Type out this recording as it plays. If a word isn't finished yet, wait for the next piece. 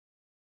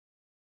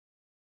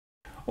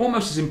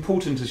almost as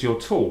important as your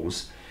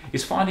tools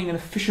is finding an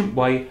efficient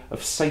way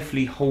of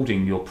safely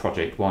holding your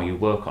project while you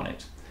work on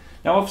it.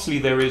 Now obviously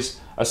there is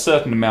a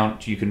certain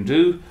amount you can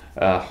do,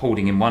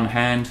 holding in one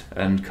hand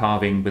and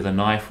carving with a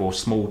knife or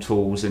small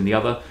tools in the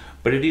other,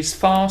 but it is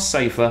far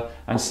safer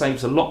and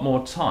saves a lot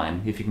more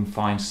time if you can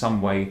find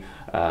some way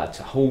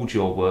to hold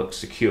your work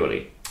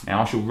securely.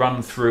 Now I shall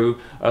run through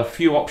a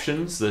few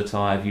options that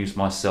I've used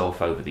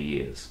myself over the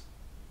years.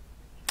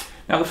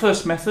 Now the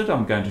first method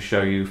I'm going to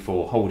show you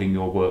for holding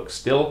your work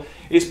still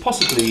is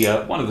possibly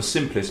one of the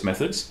simplest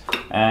methods,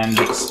 and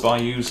it's by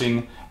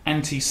using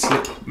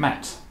anti-slip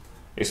mat.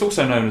 It's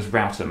also known as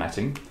router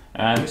matting,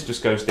 and this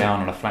just goes down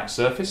on a flat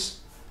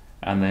surface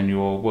and then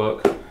your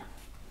work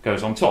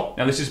goes on top.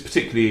 Now this is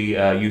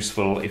particularly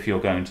useful if you're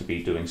going to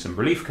be doing some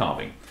relief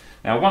carving.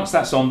 Now once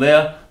that's on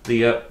there,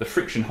 the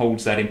friction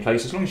holds that in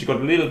place as long as you've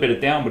got a little bit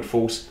of downward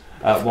force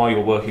while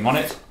you're working on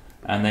it,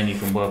 and then you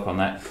can work on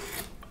that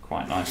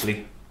quite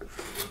nicely.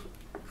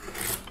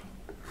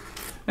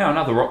 Now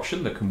another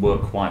option that can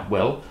work quite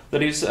well,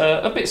 that is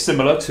a bit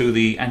similar to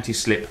the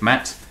anti-slip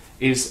mat,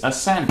 is a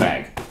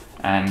sandbag.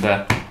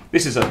 And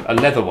this is a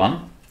leather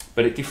one,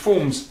 but it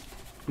deforms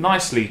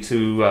nicely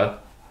to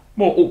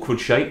more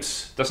awkward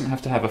shapes. Doesn't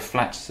have to have a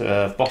flat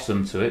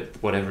bottom to it,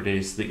 whatever it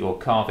is that you're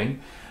carving.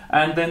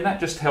 And then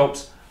that just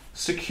helps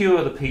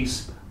secure the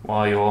piece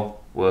while you're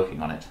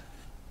working on it.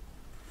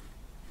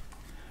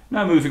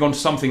 Now moving on to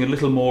something a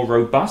little more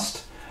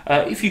robust.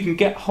 If you can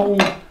get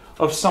hold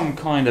of some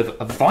kind of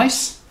a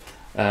vise,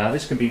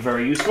 this can be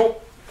very useful.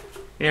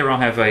 Here I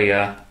have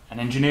an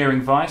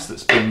engineering vise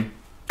that's been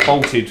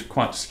bolted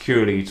quite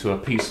securely to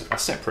a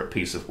separate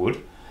piece of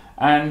wood,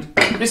 and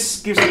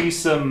this gives me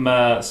some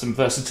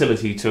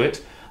versatility to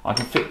it. I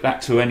can fit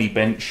that to any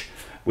bench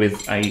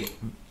with a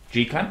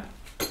G-clamp,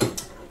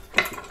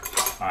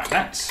 like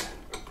that,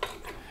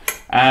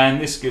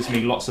 and this gives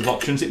me lots of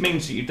options. It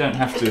means that you don't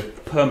have to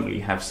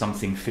permanently have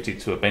something fitted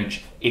to a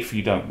bench if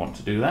you don't want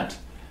to do that,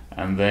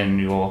 and then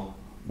your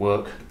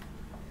work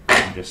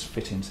can just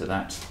fit into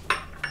that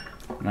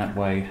in that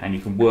way, and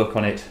you can work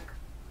on it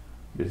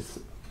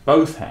with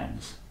both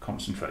hands,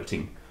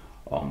 concentrating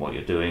on what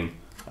you're doing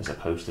as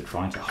opposed to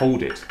trying to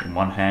hold it in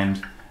one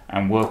hand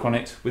and work on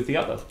it with the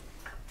other.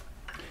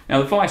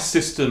 Now the vise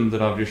system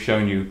that I've just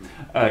shown you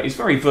is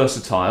very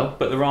versatile,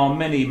 but there are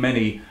many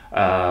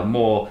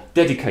more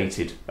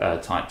dedicated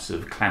types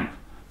of clamp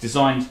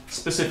designed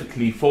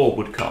specifically for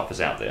woodcarvers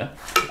out there,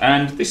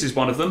 and this is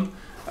one of them.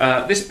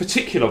 This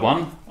particular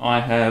one I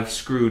have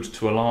screwed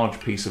to a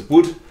large piece of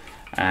wood,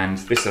 and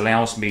this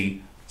allows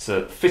me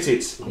to fit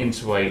it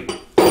into a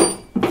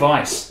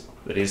vise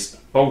that is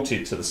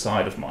bolted to the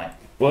side of my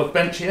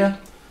workbench here.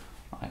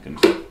 I can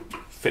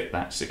fit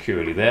that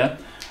securely there,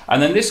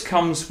 and then this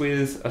comes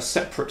with a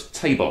separate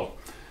table,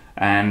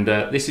 and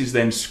this is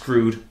then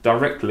screwed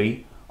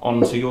directly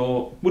onto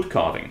your wood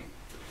carving,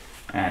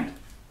 and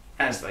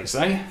as they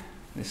say,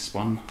 this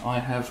one I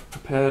have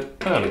prepared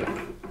earlier.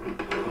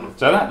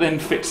 So that then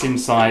fits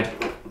inside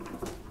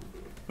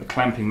the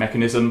clamping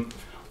mechanism.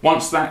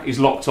 Once that is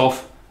locked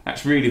off,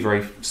 that's really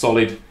very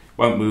solid,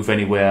 won't move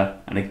anywhere,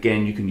 and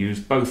again you can use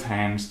both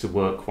hands to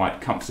work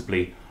quite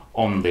comfortably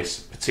on this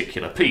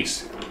particular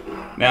piece.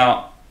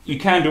 Now you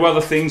can do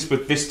other things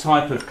with this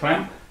type of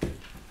clamp.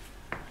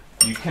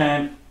 You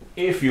can,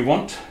 if you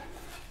want,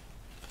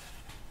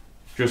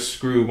 just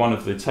screw one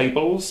of the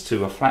tables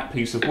to a flat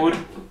piece of wood,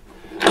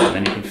 and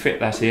then you can fit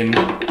that in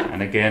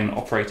and again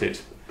operate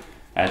it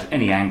at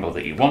any angle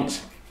that you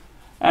want,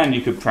 and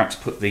you could perhaps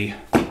put the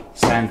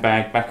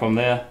sandbag back on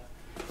there,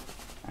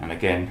 and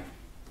again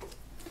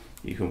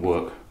you can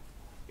work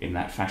in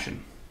that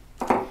fashion.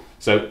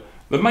 So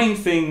the main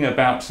thing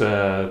about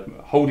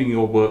holding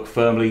your work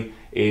firmly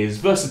is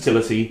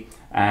versatility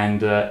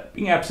and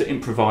being able to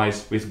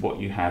improvise with what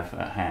you have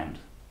at hand.